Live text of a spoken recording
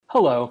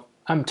Hello,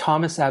 I'm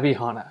Thomas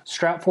Abihana,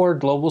 Stratfor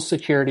Global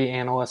Security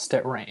Analyst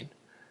at RANE.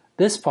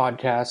 This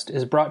podcast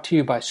is brought to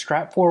you by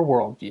Stratfor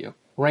Worldview,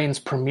 RANE's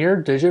premier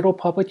digital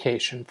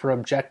publication for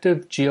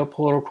objective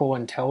geopolitical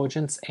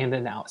intelligence and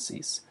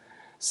analyses.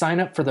 Sign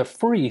up for the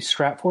free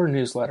Stratfor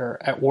newsletter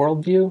at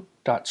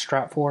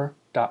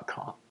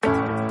worldview.stratfor.com.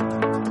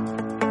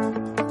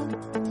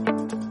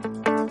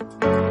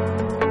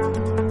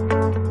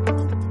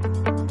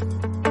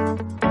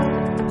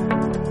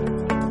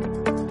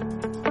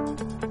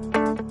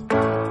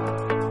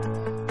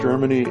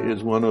 Germany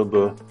is one of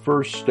the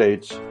first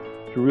states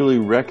to really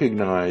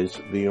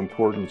recognize the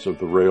importance of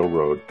the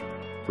railroad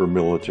for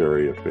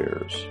military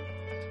affairs.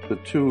 The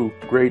two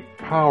great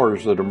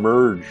powers that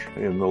emerge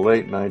in the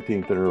late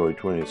 19th and early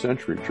 20th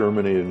century,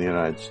 Germany and the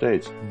United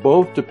States,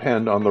 both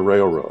depend on the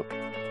railroad.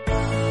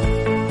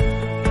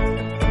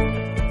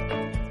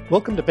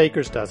 Welcome to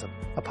Baker's Dozen,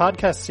 a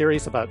podcast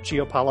series about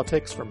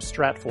geopolitics from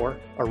Stratfor,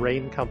 a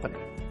RANE company.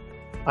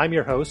 I'm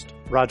your host,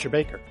 Rodger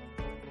Baker.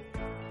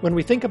 When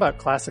we think about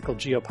classical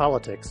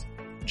geopolitics,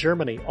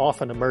 Germany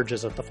often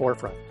emerges at the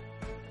forefront.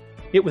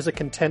 It was a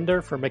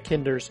contender for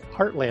Mackinder's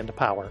Heartland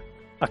power,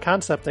 a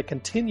concept that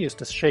continues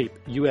to shape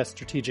U.S.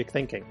 strategic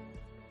thinking.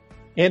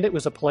 And it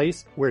was a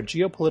place where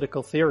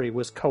geopolitical theory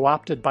was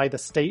co-opted by the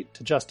state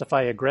to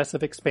justify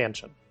aggressive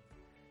expansion.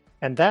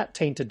 And that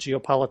tainted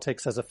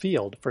geopolitics as a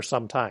field for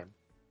some time.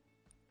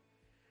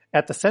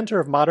 At the center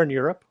of modern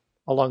Europe,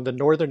 along the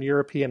northern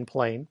European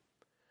plain,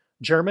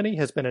 Germany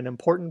has been an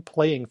important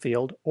playing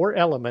field or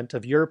element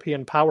of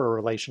European power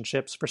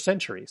relationships for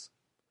centuries.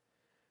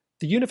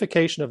 The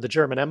unification of the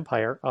German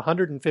Empire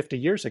 150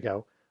 years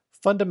ago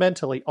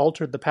fundamentally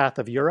altered the path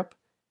of Europe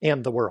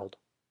and the world.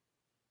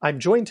 I'm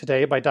joined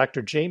today by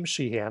Dr. James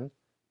Sheehan,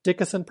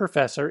 Dickason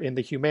Professor in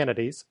the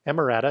Humanities,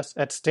 Emeritus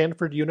at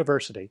Stanford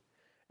University,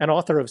 and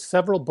author of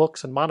several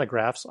books and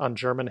monographs on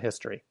German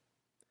history.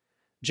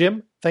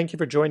 Jim, thank you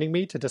for joining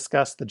me to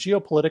discuss the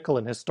geopolitical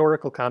and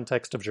historical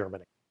context of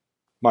Germany.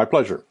 My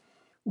pleasure.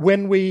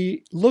 When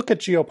we look at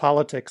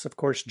geopolitics, of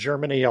course,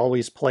 Germany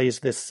always plays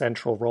this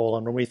central role.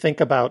 And when we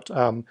think about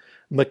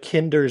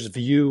Mackinder's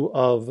view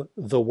of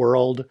the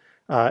world,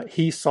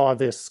 he saw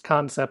this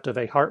concept of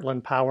a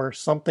Heartland power,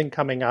 something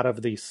coming out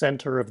of the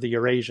center of the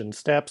Eurasian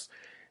steppes,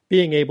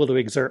 being able to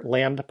exert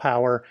land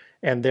power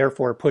and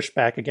therefore push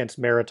back against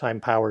maritime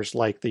powers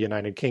like the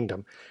United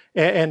Kingdom.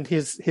 And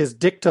his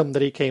dictum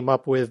that he came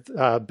up with,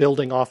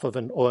 building off of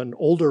an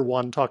older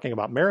one talking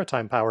about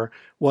maritime power,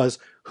 was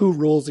who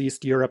rules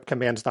East Europe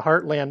commands the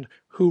Heartland,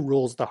 who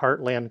rules the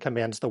Heartland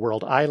commands the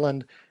world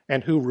island,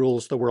 and who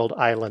rules the world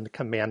island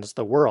commands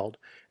the world.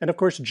 And of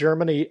course,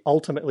 Germany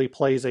ultimately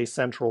plays a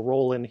central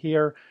role in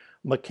here.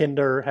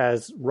 Mackinder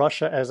has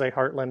Russia as a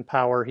Heartland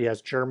power. He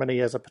has Germany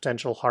as a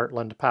potential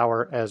Heartland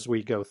power as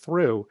we go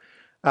through.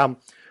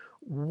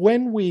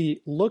 When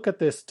we look at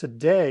this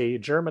today,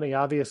 Germany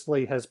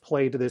obviously has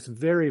played this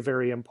very,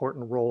 very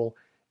important role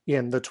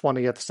in the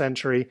 20th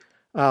century.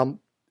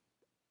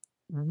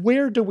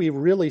 Where do we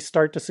really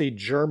start to see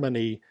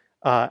Germany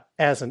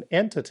as an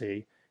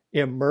entity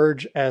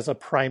emerge as a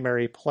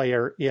primary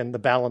player in the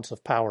balance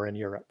of power in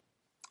Europe?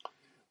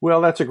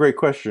 Well, that's a great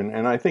question.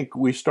 And I think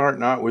we start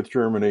not with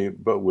Germany,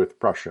 but with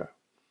Prussia.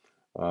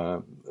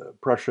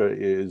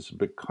 Prussia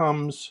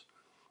becomes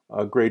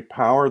a great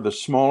power, the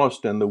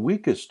smallest and the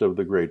weakest of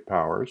the great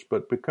powers,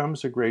 but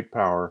becomes a great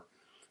power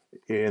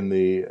in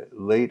the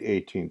late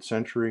 18th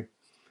century.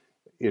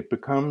 It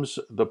becomes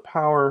the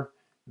power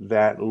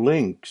that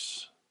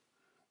links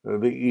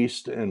the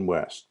East and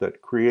West,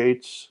 that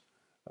creates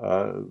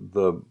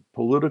the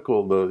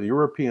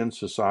European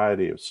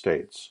society of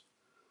states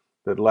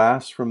that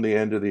lasts from the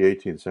end of the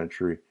 18th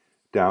century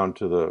down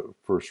to the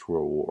First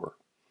World War.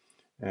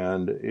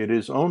 And it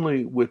is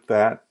only with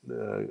that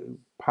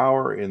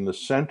power in the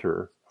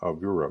center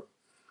of Europe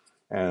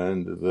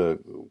and the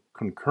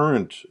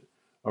concurrent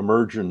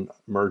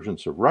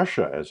emergence of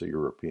Russia as a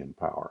European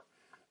power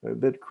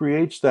that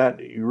creates that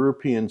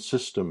European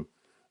system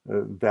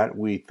that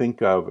we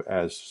think of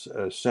as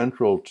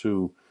central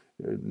to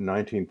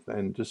 19th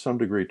and to some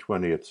degree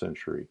 20th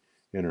century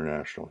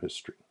international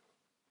history.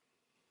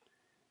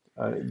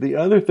 The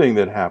other thing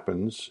that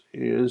happens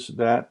is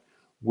that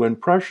when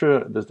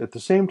Prussia, at the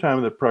same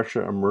time that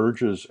Prussia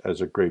emerges as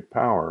a great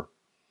power,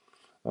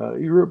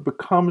 Europe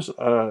becomes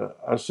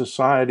a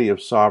society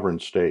of sovereign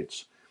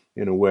states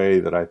in a way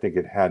that I think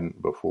it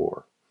hadn't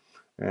before.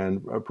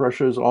 And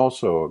Prussia is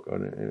also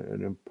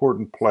an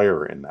important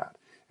player in that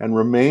and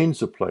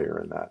remains a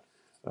player in that,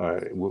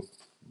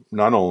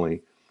 not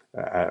only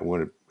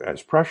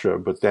as Prussia,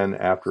 but then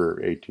after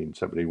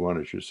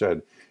 1871, as you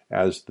said,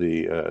 as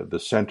the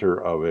center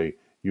of a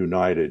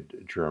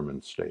united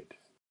German state.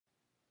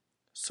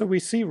 So we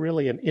see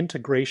really an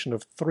integration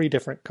of three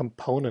different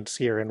components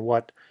here in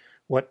what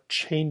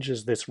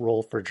changes this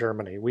role for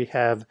Germany. We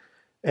have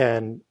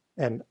an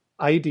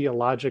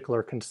ideological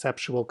or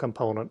conceptual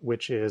component,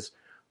 which is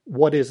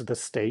what is the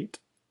state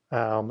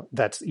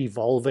that's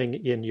evolving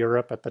in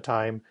Europe at the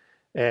time,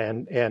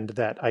 and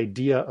that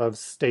idea of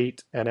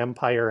state and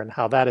empire and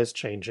how that is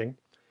changing.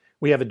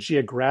 We have a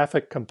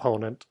geographic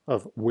component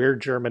of where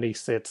Germany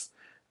sits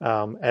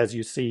as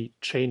you see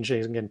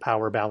changing in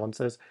power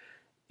balances.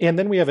 And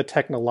then we have a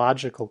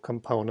technological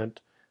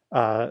component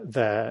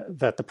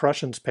that the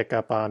Prussians pick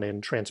up on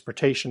in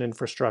transportation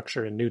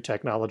infrastructure and new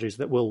technologies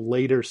that we'll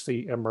later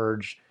see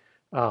emerge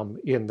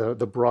in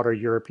the broader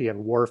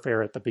European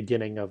warfare at the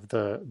beginning of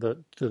the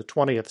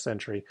 20th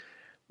century.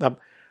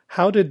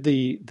 How did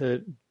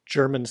the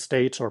German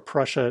states or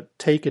Prussia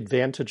take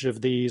advantage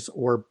of these,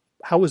 or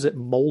how was it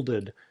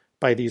molded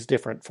by these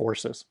different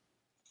forces?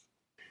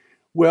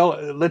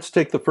 Well, let's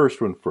take the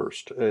first one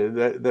first.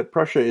 That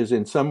Prussia is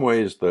in some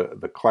ways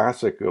the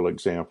classical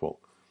example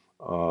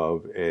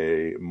of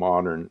a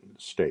modern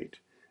state.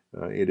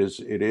 It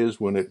is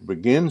when it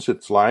begins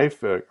its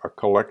life a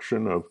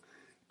collection of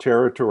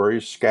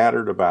territories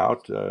scattered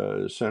about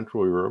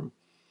Central Europe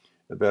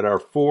that are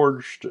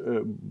forged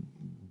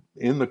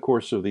in the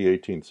course of the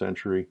 18th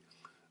century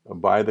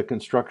by the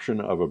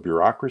construction of a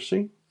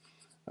bureaucracy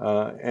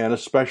and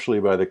especially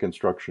by the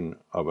construction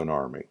of an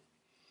army.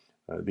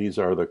 These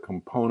are the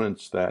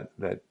components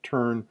that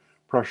turn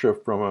Prussia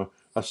from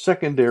a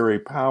secondary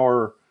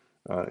power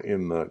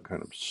in the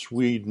kind of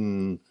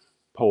Sweden,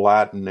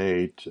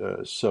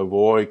 Palatinate,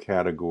 Savoy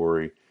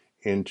category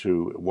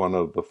into one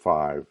of the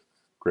five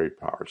great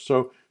powers.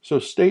 So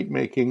state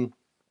making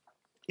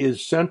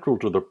is central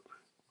to the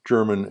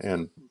German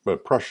and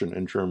Prussian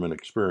and German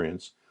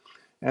experience.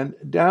 And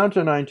down to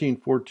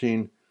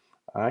 1914,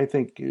 I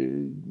think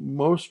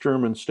most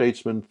German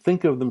statesmen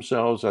think of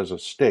themselves as a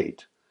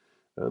state.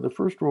 The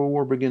First World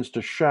War begins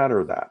to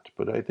shatter that,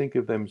 but they think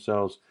of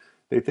themselves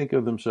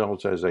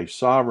as a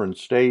sovereign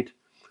state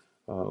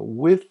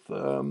with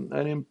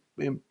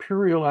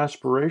imperial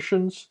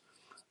aspirations,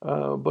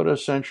 but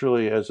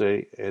essentially as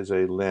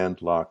a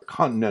landlocked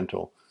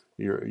continental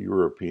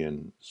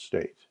European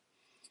state.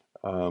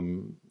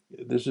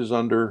 This is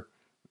under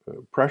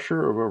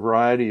pressure of a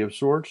variety of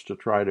sorts to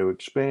try to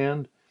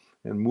expand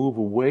and move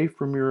away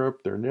from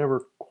Europe. They're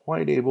never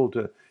quite able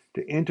to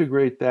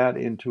integrate that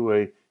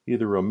into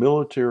either a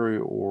military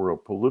or a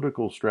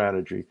political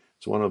strategy.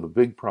 It's one of the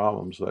big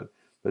problems that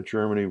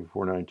Germany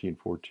before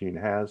 1914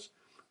 has,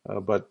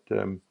 but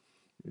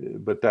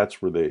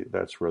that's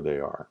where they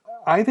are.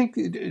 I think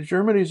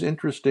Germany is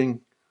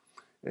interesting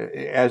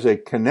as a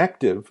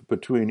connective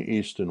between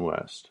East and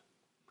West,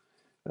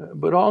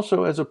 but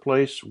also as a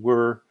place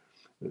where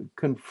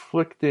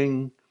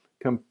conflicting,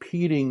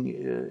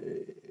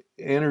 competing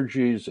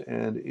energies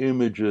and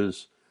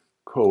images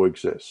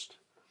coexist.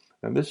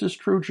 And this is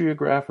true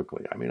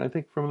geographically. I mean, I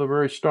think from the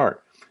very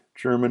start,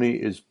 Germany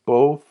is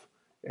both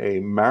a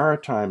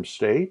maritime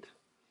state,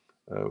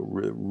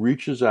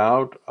 reaches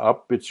out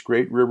up its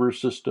great river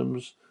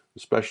systems,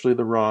 especially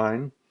the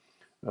Rhine,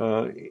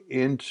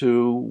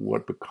 into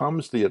what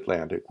becomes the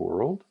Atlantic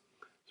world.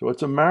 So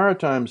it's a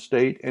maritime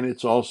state, and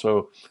it's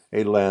also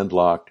a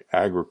landlocked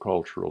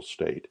agricultural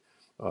state,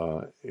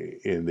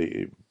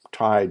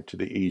 tied to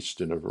the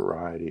east in a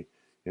variety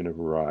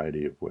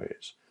of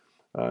ways.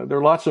 There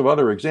are lots of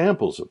other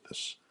examples of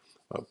this: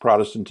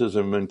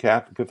 Protestantism and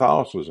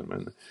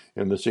Catholicism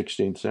in the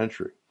 16th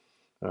century,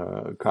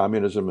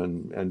 communism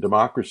and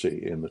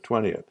democracy in the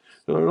 20th.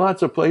 So there are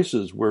lots of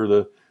places where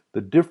the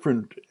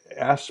different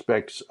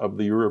aspects of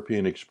the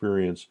European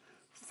experience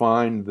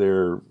find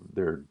their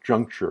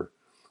juncture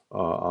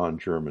on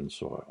German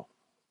soil.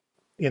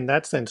 In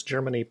that sense,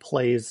 Germany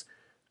plays,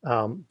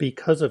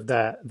 because of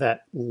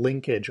that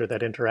linkage or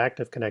that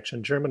interactive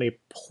connection, Germany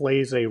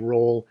plays a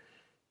role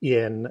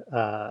in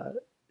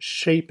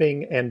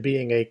shaping and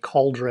being a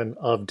cauldron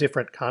of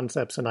different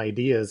concepts and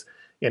ideas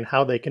in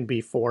how they can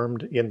be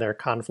formed in their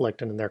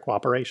conflict and in their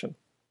cooperation.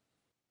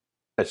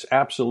 Yes,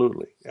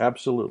 absolutely.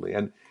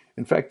 And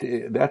in fact,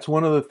 that's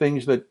one of the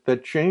things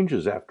that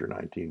changes after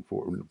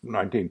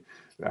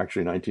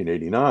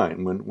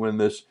 1989, when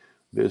this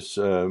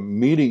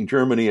meeting,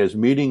 Germany as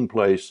meeting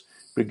place,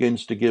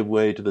 begins to give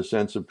way to the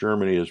sense of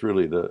Germany as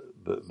really the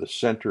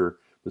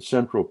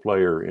central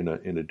player in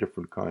a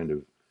different kind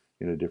of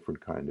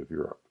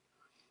Europe.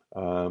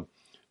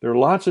 There are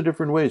lots of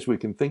different ways we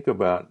can think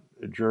about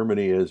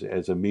Germany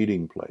as a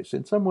meeting place.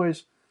 In some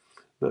ways,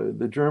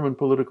 the German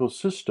political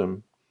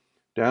system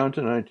down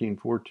to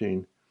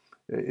 1914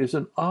 is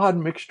an odd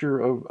mixture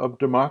of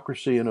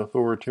democracy and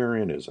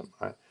authoritarianism.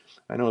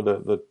 I know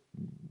the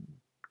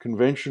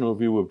conventional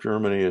view of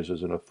Germany is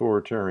as an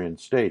authoritarian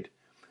state,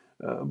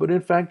 but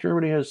in fact,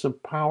 Germany has some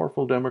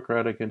powerful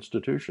democratic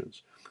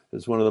institutions.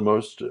 It's one of the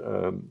most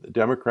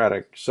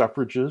democratic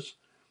suffrages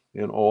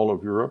in all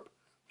of Europe,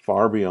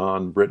 far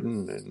beyond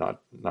Britain, and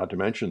not to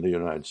mention the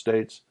United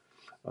States.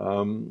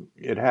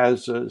 It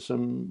has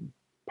some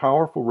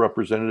powerful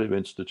representative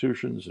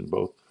institutions in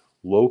both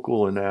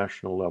local and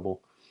national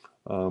level.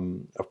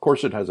 Of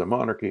course, it has a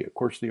monarchy. Of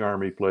course, the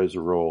army plays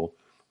a role.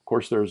 Of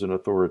course, there's an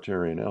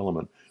authoritarian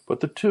element. But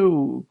the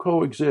two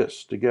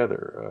coexist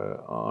together,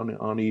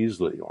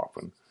 uneasily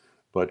often,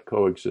 but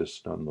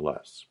coexist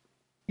nonetheless.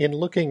 In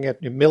looking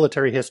at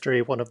military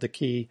history, one of the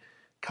key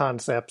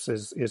concepts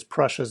is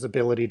Prussia's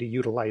ability to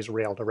utilize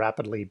rail to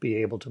rapidly be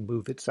able to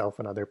move itself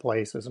in other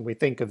places. And we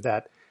think of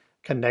that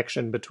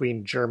connection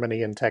between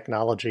Germany and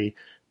technology,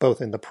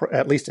 both in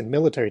at least in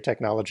military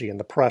technology, in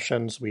the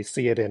Prussians. We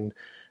see it in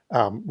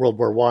World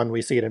War I.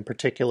 We see it in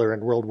particular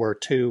in World War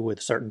II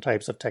with certain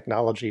types of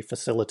technology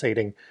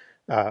facilitating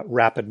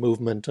rapid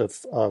movement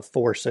of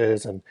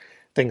forces and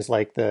things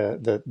like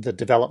the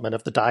development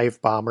of the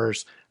dive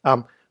bombers.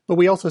 But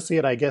we also see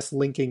it, I guess,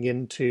 linking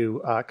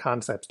into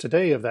concepts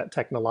today of that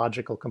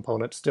technological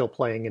component still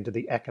playing into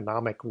the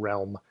economic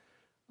realm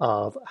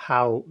of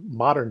how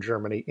modern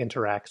Germany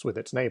interacts with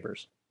its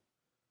neighbors.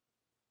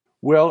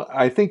 Well,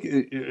 I think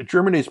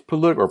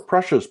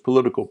Prussia's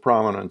political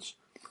prominence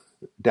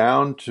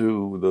down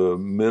to the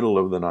middle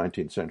of the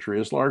 19th century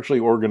is largely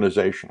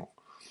organizational.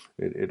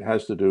 It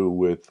has to do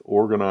with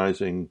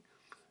organizing,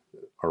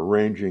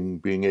 arranging,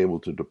 being able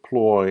to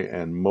deploy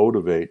and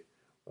motivate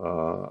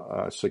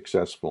a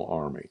successful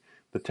army.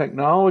 The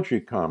technology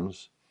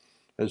comes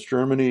as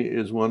Germany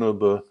is one of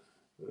the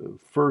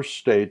first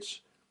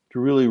states to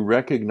really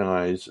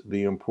recognize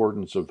the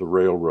importance of the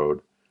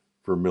railroad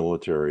for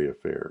military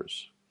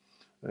affairs.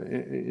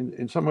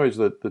 In some ways,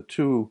 the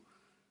two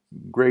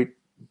great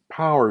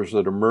powers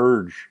that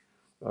emerge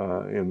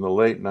in the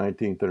late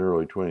 19th and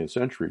early 20th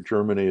century,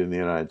 Germany and the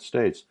United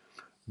States,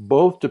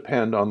 both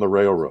depend on the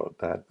railroad,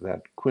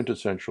 that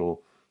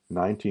quintessential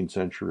 19th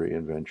century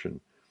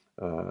invention,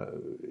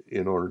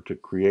 in order to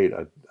create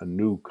a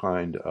new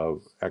kind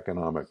of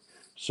economic,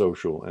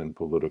 social, and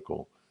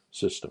political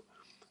system.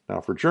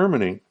 Now, for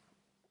Germany,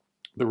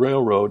 the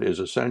railroad is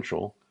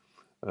essential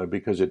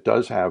because it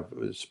does have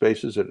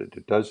spaces,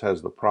 it does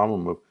has the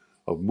problem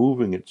of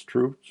moving its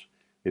troops.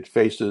 It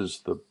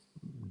faces the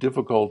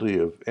difficulty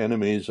of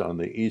enemies on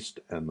the east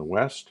and the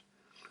west.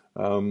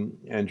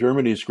 And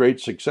Germany's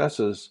great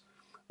successes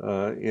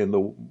in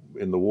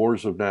the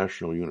wars of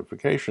national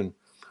unification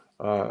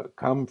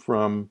come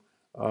from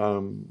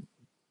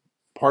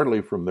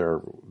partly from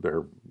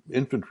their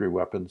infantry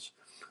weapons,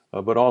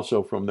 but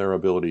also from their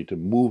ability to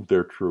move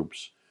their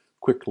troops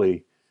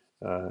quickly.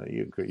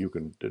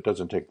 It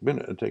doesn't take a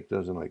minute. It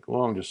doesn't take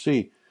long to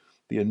see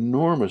the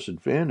enormous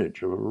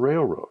advantage of a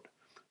railroad.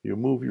 You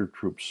move your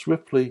troops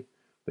swiftly.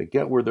 They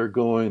get where they're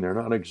going. They're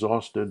not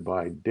exhausted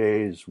by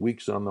days,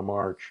 weeks on the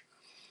march.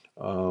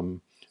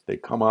 They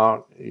come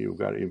out. You're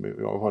not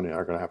going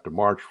to have to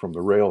march from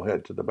the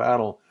railhead to the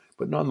battle,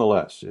 but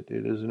nonetheless, it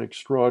is an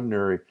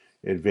extraordinary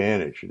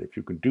advantage. And if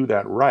you can do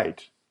that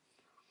right,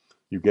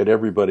 you get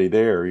everybody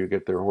there. You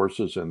get their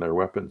horses and their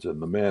weapons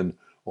and the men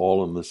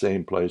all in the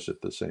same place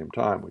at the same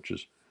time, which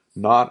is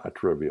not a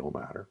trivial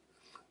matter.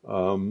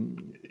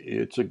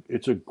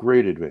 It's a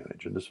great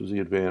advantage, and this was the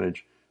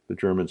advantage the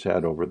Germans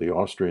had over the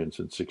Austrians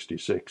in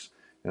 '66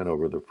 and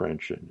over the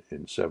French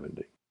in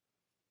 '70.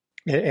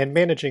 And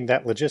managing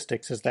that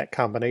logistics is that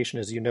combination,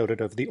 as you noted,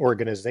 of the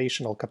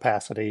organizational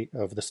capacity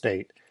of the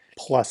state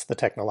plus the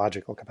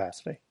technological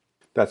capacity.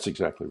 That's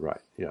exactly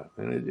right. Yeah,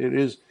 and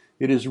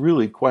it is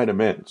really quite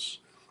immense.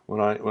 When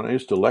I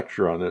used to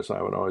lecture on this,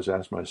 I would always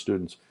ask my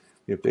students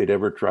if they'd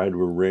ever tried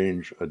to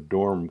arrange a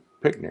dorm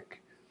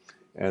picnic,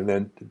 and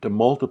then to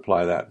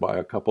multiply that by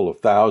a couple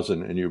of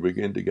thousand, and you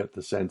begin to get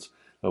the sense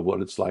of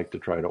what it's like to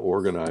try to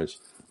organize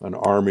an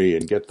army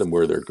and get them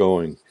where they're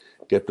going,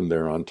 get them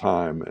there on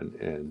time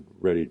and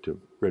ready to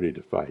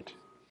fight.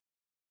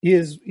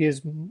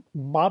 Is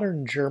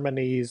modern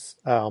Germany's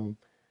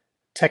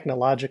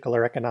technological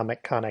or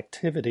economic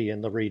connectivity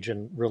in the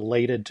region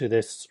related to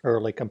this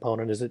early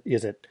component?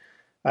 Is it?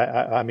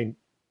 I mean,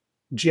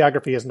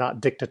 geography is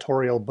not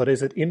dictatorial, but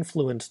is it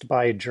influenced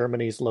by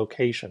Germany's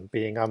location,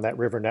 being on that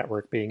river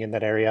network, being in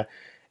that area,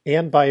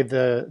 and by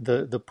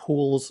the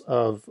pools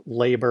of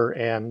labor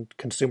and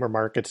consumer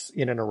markets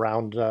in and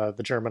around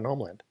the German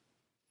homeland?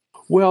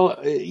 Well,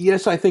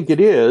 yes, I think it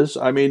is.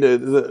 I mean,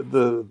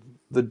 the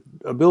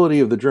ability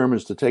of the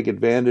Germans to take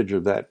advantage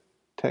of that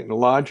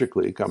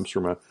technologically comes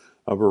from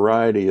a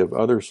variety of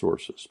other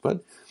sources.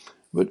 But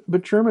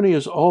Germany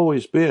has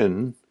always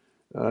been,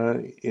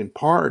 in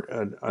part,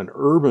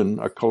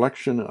 a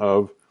collection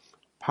of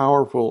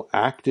powerful,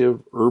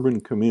 active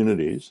urban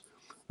communities,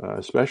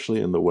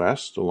 especially in the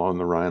West, along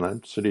the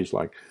Rhineland, cities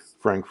like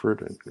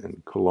Frankfurt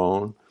and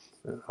Cologne,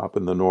 up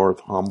in the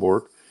north,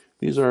 Hamburg.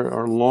 These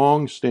are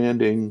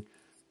long-standing,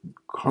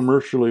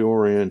 commercially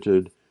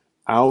oriented,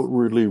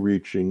 outwardly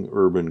reaching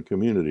urban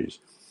communities.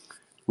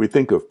 We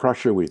think of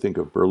Prussia, we think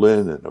of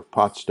Berlin and of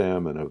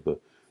Potsdam and of the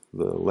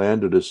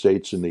landed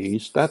estates in the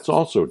east. That's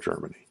also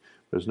Germany.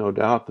 There's no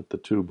doubt that the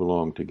two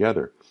belong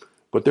together.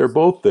 But they're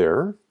both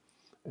there,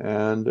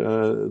 and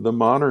the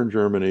modern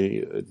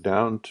Germany,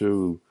 down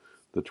to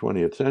the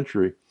 20th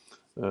century,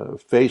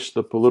 faced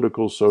the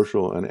political,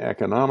 social, and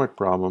economic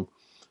problem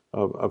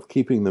of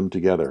keeping them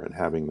together and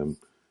having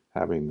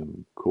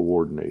them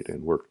coordinate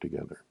and work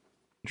together.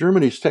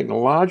 Germany's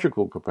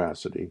technological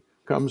capacity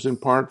comes in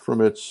part from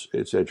its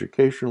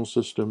educational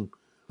system,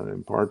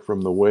 in part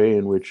from the way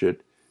in which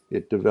it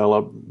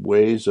developed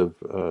ways of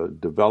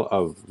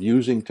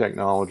using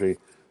technology,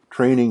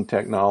 training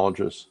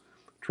technologists,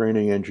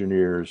 training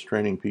engineers,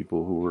 training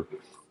people who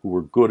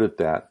were good at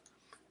that.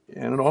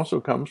 And it also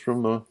comes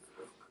from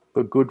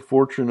the good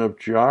fortune of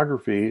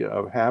geography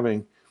of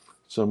having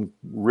some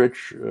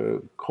rich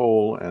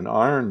coal and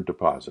iron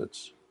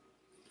deposits,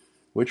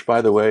 which,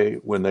 by the way,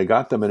 when they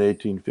got them in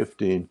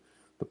 1815,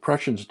 the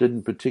Prussians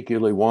didn't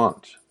particularly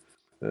want.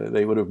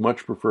 They would have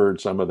much preferred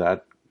some of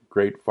that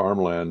great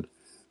farmland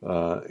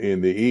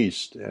in the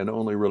east, and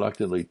only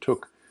reluctantly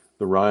took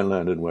the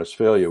Rhineland and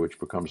Westphalia, which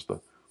becomes the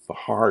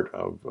heart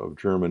of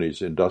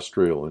Germany's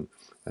industrial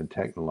and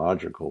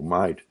technological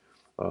might,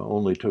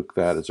 only took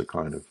that as a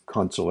kind of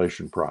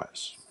consolation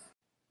prize.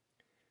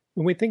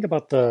 When we think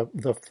about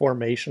the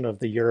formation of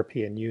the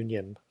European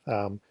Union,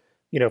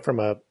 from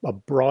a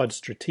broad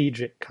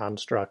strategic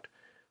construct,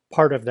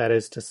 part of that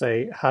is to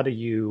say, how do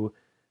you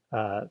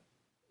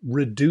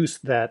reduce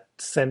that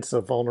sense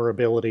of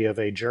vulnerability of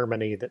a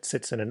Germany that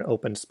sits in an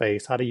open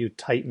space? How do you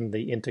tighten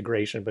the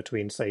integration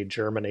between, say,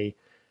 Germany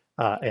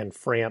and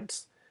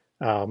France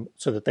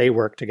so that they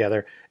work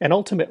together? And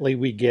ultimately,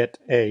 we get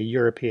a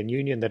European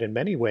Union that in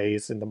many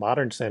ways, in the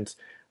modern sense,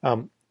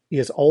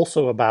 is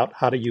also about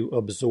how do you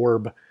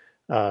absorb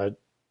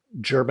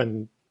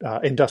German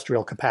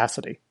industrial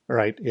capacity,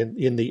 right,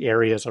 in the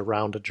areas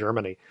around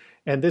Germany.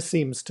 And this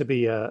seems to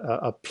be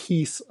a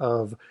piece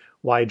of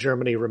why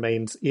Germany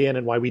remains in,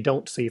 and why we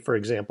don't see, for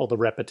example, the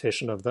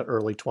repetition of the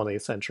early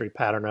 20th century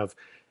pattern of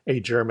a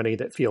Germany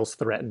that feels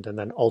threatened and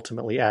then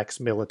ultimately acts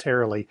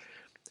militarily.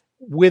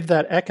 With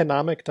that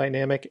economic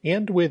dynamic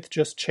and with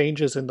just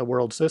changes in the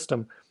world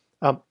system,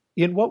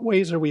 in what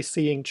ways are we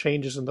seeing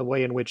changes in the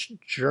way in which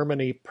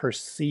Germany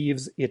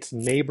perceives its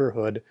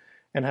neighborhood,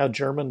 and how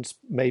Germans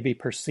maybe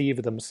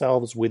perceive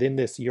themselves within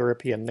this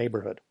European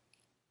neighborhood?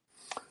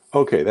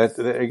 Okay, that's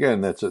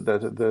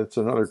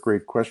another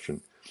great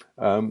question.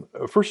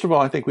 First of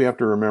all, I think we have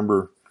to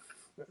remember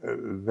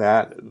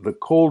that the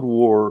Cold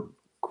War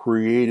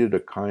created a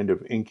kind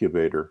of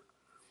incubator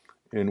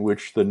in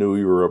which the new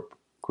Europe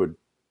could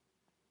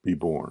be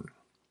born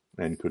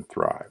and could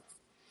thrive.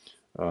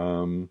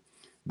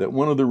 That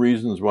one of the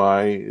reasons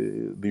why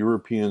the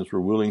Europeans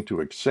were willing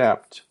to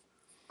accept,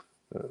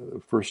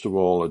 first of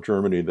all, a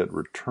Germany that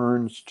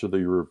returns to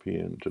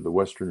the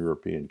Western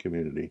European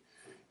community,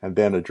 and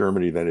then a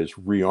Germany that is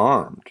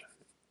rearmed,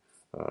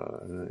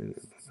 an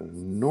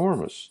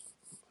enormous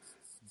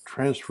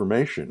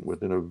transformation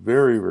within a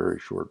very, very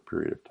short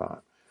period of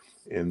time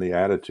in the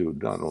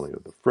attitude not only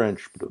of the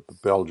French, but of the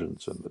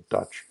Belgians and the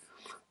Dutch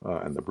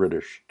and the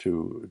British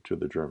to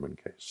the German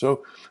case.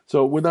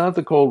 So without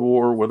the Cold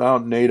War,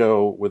 without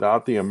NATO,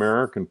 without the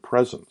American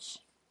presence,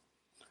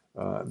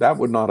 that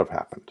would not have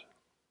happened.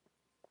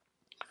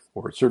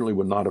 Or it certainly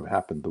would not have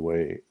happened the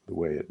way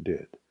it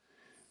did.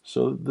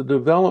 So the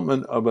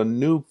development of a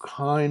new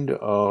kind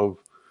of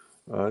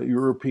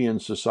European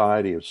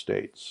society of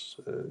states,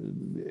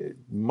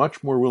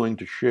 much more willing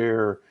to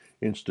share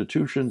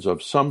institutions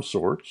of some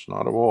sorts,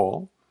 not of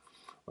all,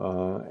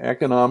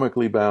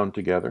 economically bound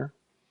together,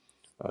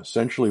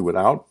 essentially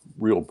without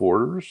real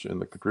borders in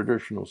the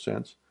traditional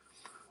sense.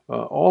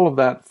 All of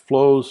that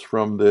flows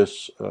from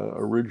this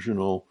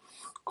original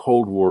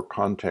Cold War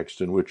context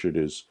in which it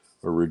is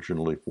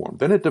originally formed.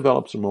 Then it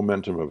develops a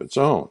momentum of its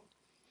own,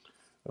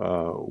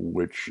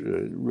 which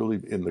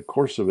really, in the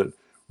course of it,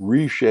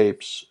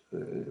 reshapes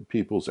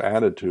people's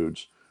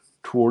attitudes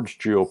towards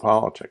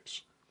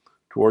geopolitics,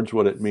 towards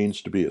what it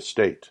means to be a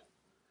state.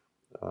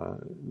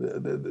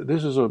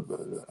 This is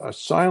a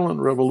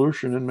silent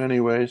revolution in many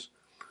ways,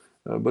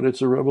 but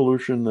it's a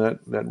revolution that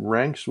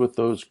ranks with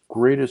those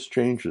greatest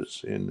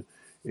changes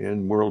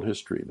in world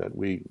history that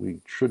we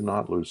should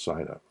not lose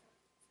sight of.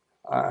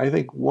 I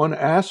think one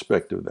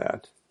aspect of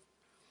that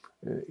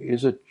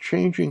is a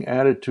changing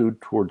attitude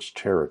towards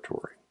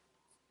territory.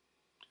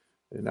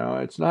 Now,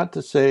 it's not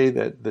to say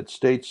that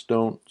states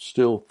don't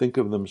still think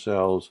of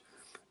themselves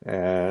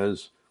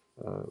as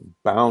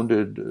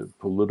bounded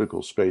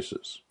political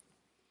spaces,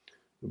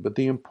 but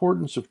the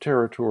importance of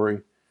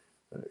territory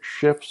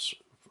shifts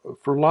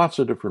for lots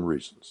of different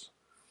reasons.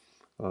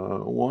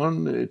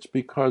 One, it's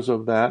because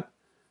of that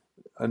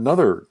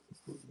another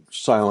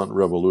silent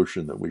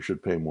revolution that we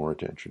should pay more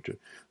attention to.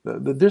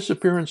 The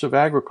disappearance of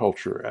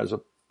agriculture as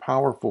a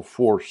powerful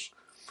force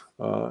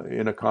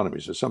in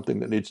economies is something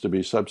that needs to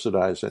be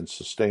subsidized and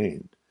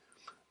sustained.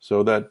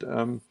 So that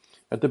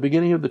at the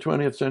beginning of the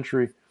 20th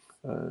century,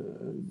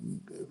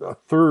 a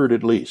third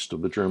at least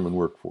of the German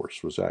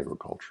workforce was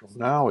agricultural.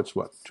 Now it's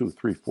 2,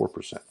 3,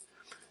 4%.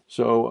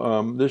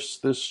 So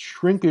this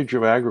shrinkage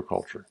of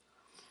agriculture,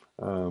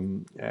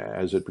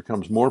 as it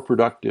becomes more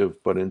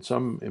productive, but in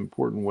some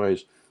important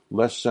ways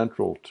less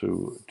central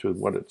to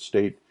what a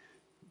state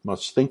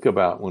must think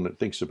about when it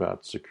thinks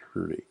about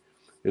security,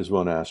 is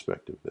one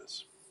aspect of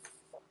this.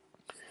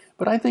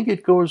 But I think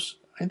it goes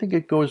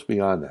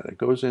beyond that. It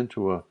goes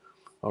into a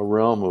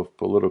realm of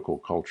political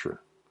culture.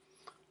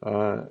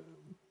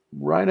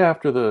 Right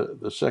after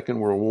the Second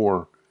World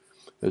War,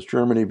 as West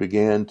Germany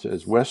began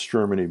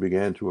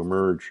to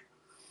emerge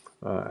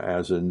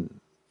as an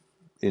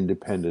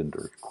independent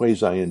or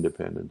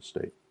quasi-independent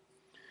state,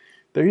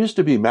 there used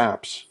to be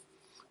maps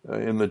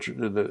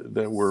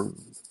that were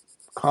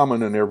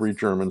common in every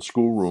German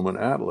schoolroom and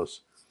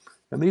atlas.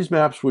 And these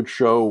maps would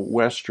show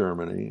West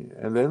Germany,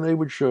 and then they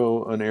would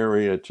show an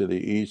area to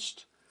the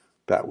east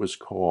that was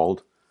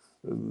called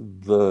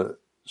the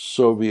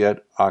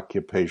Soviet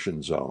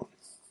occupation zone.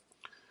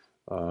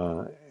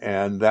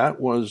 And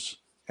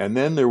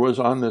then there was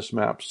on this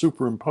map,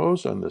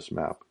 superimposed on this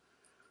map,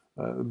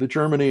 the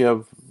Germany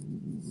of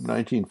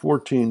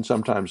 1914,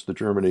 sometimes the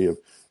Germany of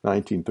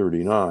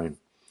 1939,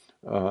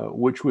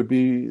 which would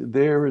be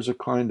there as a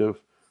kind of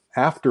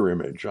after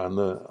image on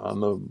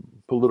the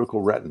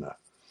political retina.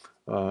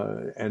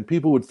 And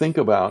people would think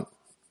about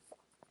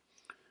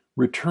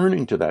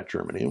returning to that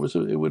Germany. It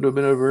would have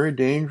been a very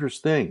dangerous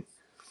thing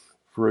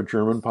for a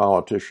German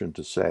politician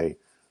to say,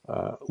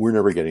 we're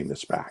never getting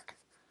this back.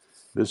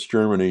 This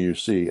Germany you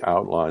see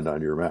outlined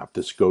on your map,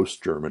 this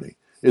ghost Germany,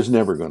 is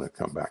never going to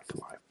come back to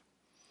life.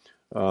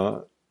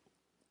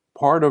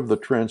 Part of the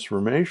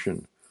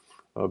transformation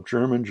of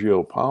German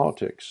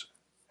geopolitics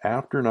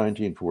after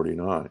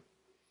 1949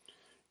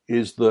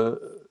 is the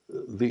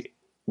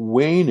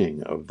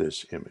waning of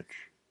this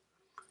image.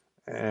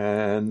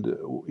 And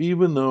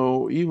even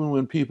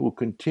when people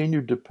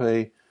continued to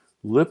pay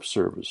lip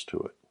service to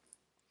it,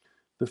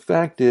 the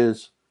fact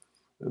is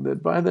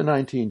that by the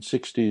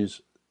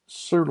 1960s,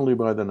 certainly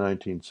by the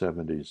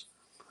 1970s,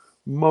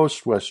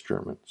 most West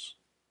Germans,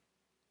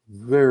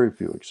 very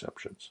few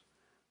exceptions,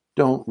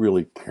 don't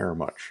really care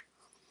much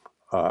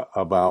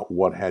about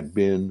what had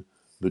been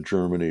the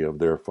Germany of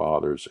their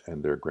fathers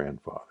and their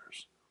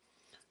grandfathers.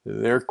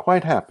 They're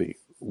quite happy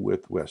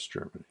with West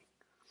Germany.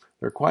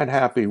 They're quite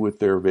happy with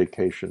their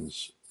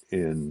vacations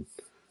in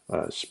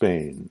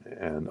Spain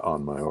and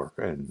on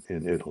Majorca and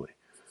in Italy.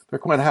 They're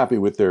quite happy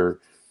with their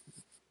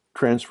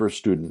transfer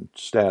student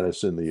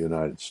status in the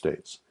United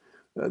States.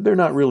 They're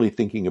not really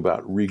thinking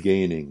about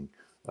regaining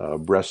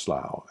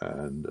Breslau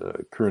and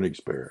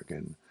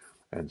Königsberg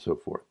and so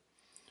forth.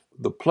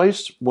 The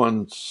place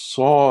one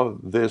saw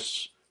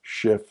this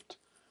shift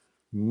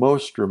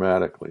most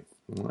dramatically,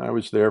 and I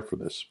was there for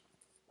this,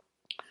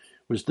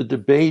 was the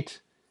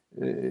debate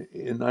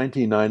in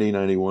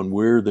 1990-91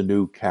 where the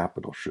new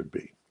capital should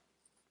be.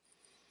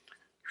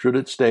 Should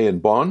it stay in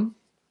Bonn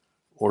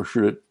or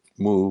should it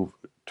move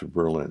to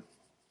Berlin?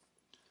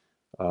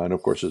 And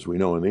of course, as we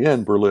know, in the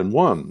end, Berlin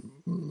won,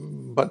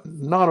 but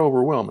not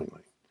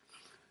overwhelmingly.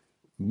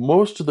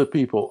 Most of the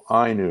people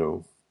I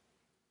knew,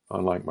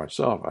 unlike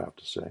myself, I have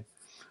to say,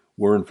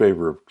 were in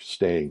favor of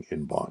staying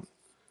in Bonn.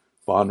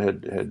 Bonn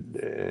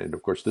and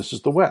of course, this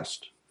is the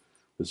West.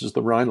 This is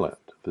the Rhineland.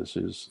 This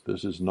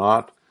is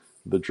not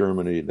the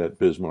Germany that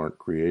Bismarck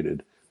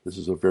created. This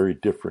is a very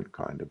different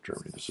kind of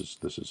Germany. This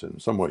is in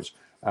some ways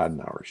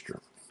Adenauer's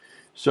Germany.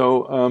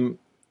 So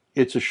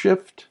it's a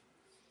shift.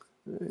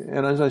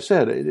 And as I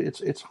said,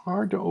 it's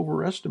hard to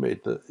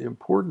overestimate the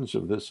importance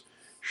of this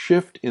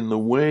shift in the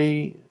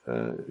way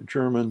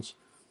Germans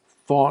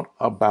thought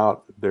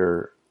about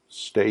their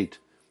state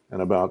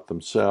and about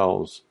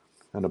themselves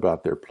and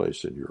about their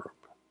place in Europe.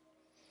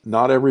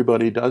 Not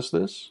everybody does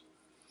this.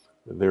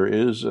 There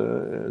is,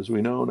 as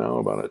we know now,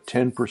 about a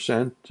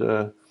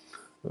 10%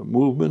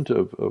 movement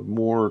of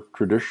more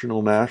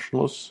traditional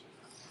nationalists.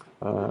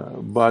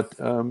 But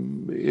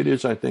it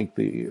is, I think,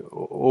 the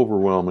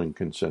overwhelming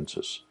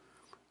consensus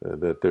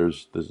that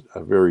there's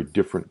a very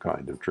different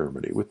kind of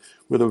Germany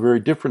with a very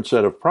different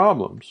set of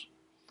problems,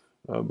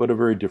 but a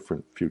very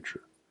different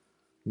future.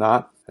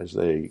 Not, as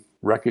they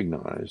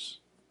recognize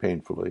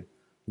painfully,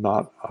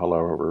 not,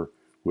 however,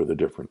 with a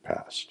different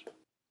past.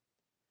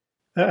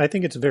 I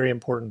think it's a very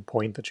important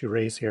point that you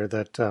raise here,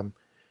 that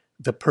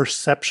the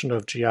perception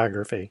of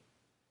geography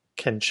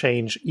can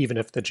change even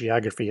if the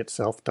geography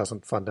itself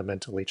doesn't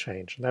fundamentally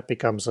change. And that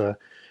becomes a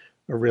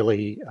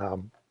really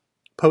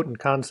potent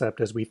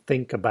concept as we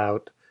think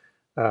about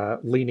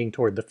leaning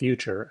toward the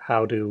future.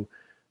 How do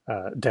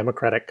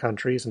democratic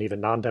countries and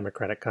even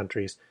non-democratic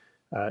countries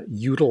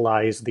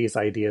utilize these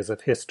ideas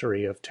of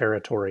history, of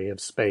territory,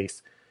 of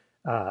space,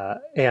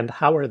 and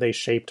how are they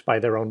shaped by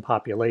their own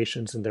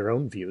populations and their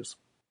own views?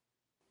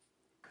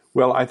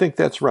 Well, I think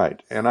that's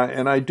right. And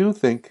I do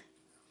think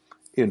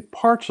in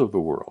parts of the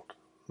world,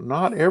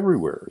 not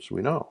everywhere, as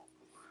we know,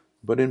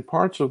 but in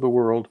parts of the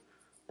world,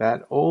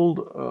 that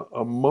old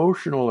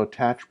emotional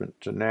attachment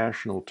to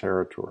national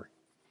territory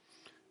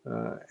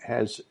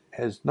has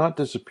not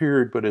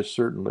disappeared, but has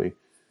certainly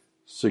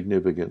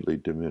significantly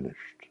diminished.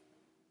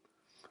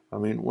 I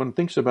mean, one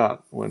thinks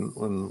about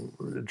when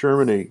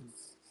Germany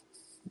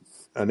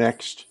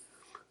annexed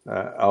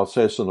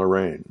Alsace and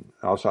Lorraine,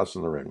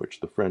 which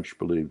the French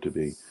believed to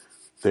be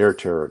their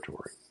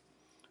territory.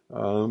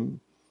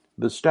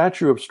 The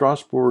statue of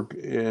Strasbourg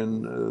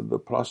in the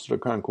Place de la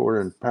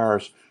Concorde in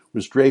Paris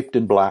was draped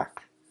in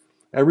black.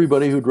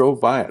 Everybody who drove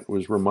by it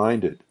was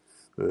reminded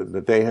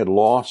that they had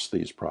lost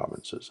these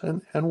provinces.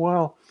 And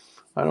while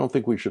I don't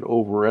think we should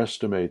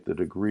overestimate the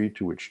degree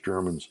to which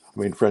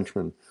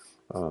Frenchmen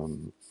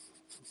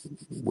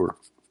were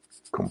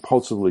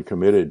compulsively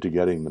committed to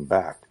getting them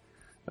back,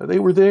 they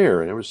were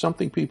there, and it was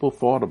something people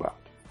thought about.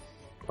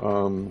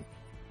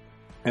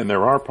 And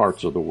there are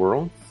parts of the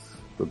world,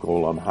 the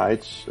Golan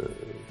Heights,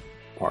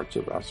 parts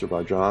of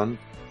Azerbaijan,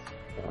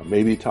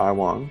 maybe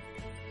Taiwan.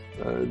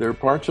 There are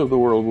parts of the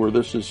world where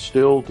this is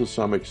still to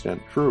some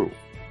extent true.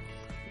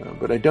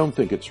 But I don't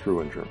think it's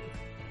true in Germany.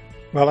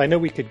 Well, I know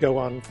we could go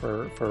on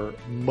for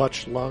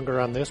much longer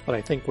on this, but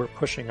I think we're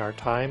pushing our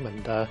time.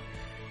 And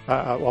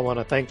I want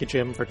to thank you,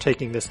 Jim, for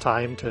taking this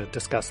time to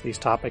discuss these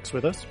topics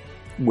with us.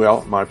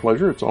 Well, my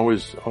pleasure. It's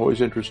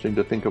always interesting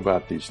to think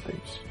about these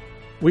things.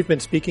 We've been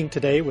speaking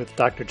today with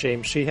Dr.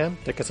 James Sheehan,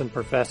 Dickason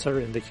Professor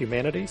in the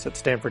Humanities at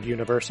Stanford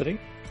University.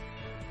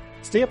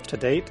 Stay up to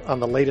date on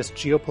the latest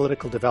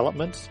geopolitical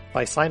developments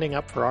by signing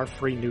up for our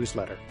free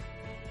newsletter.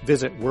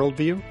 Visit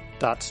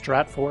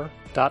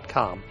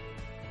worldview.stratfor.com.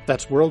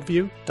 That's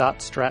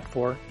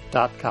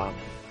worldview.stratfor.com.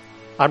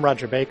 I'm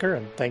Rodger Baker,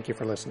 and thank you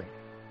for listening.